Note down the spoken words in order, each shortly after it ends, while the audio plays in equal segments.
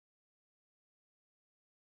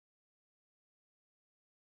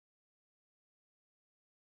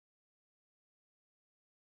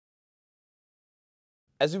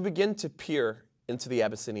As we begin to peer into the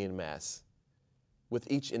Abyssinian Mass with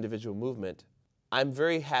each individual movement, I'm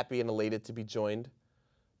very happy and elated to be joined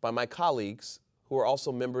by my colleagues who are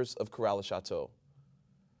also members of Chorale Le Chateau.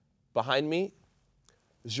 Behind me,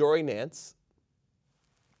 Jory Nance,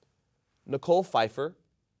 Nicole Pfeiffer,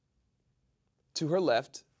 to her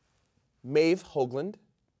left, Maeve Hoagland,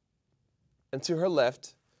 and to her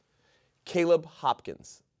left, Caleb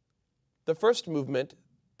Hopkins. The first movement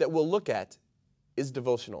that we'll look at is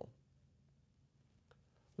devotional.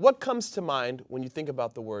 What comes to mind when you think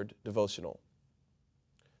about the word devotional?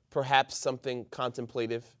 Perhaps something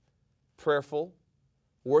contemplative, prayerful,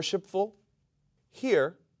 worshipful?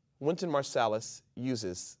 Here, Wynton Marsalis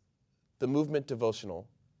uses the movement devotional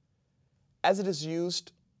as it is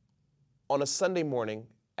used on a Sunday morning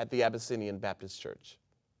at the Abyssinian Baptist Church.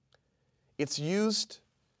 It's used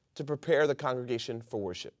to prepare the congregation for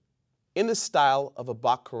worship in the style of a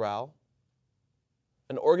Bach chorale,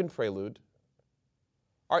 an organ prelude,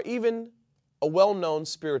 or even a well-known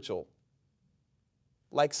spiritual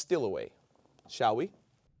like Still Away. Shall we?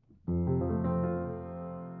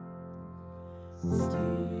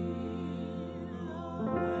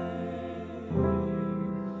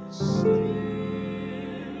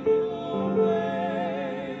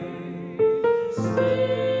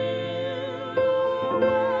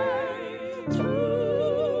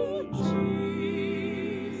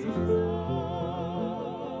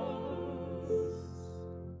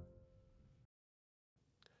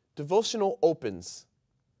 Devotional opens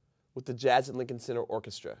with the Jazz at Lincoln Center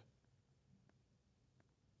Orchestra.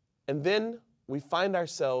 And then we find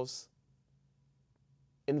ourselves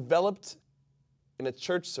enveloped in a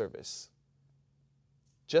church service,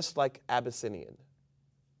 just like Abyssinian.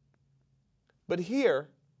 But here,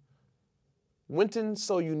 Wynton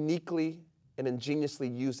so uniquely and ingeniously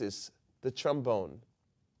uses the trombone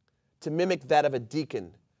to mimic that of a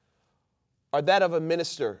deacon or that of a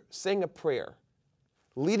minister saying a prayer,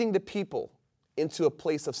 leading the people into a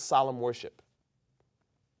place of solemn worship.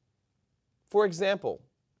 For example,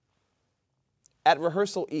 at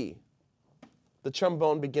rehearsal E, the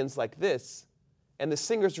trombone begins like this, and the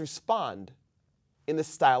singers respond in the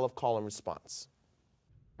style of call and response.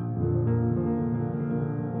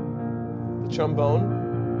 The trombone,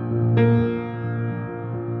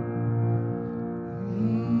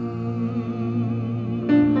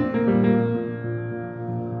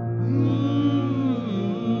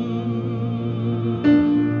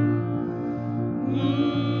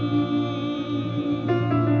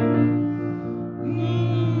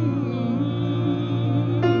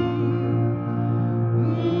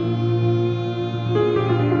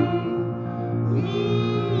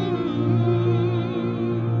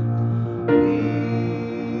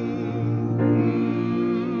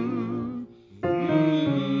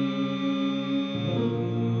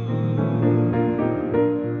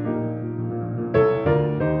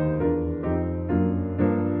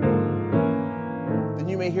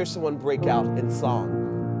 hear someone break out in song.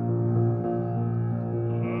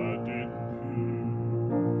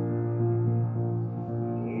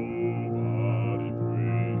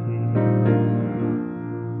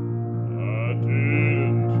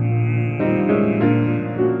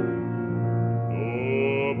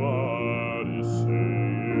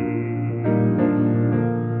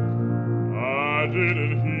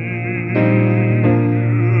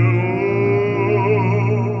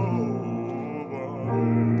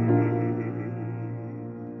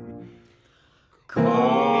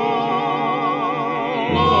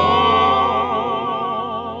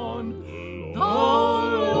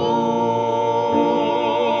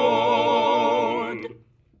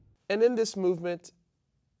 And in this movement,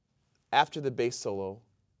 after the bass solo,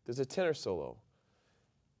 there's a tenor solo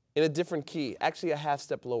in a different key, actually a half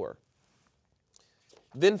step lower.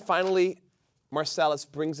 Then finally, Marsalis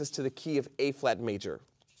brings us to the key of A flat major.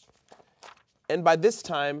 And by this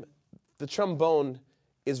time, the trombone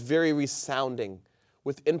is very resounding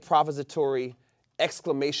with improvisatory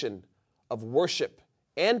exclamation of worship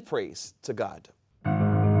and praise to God.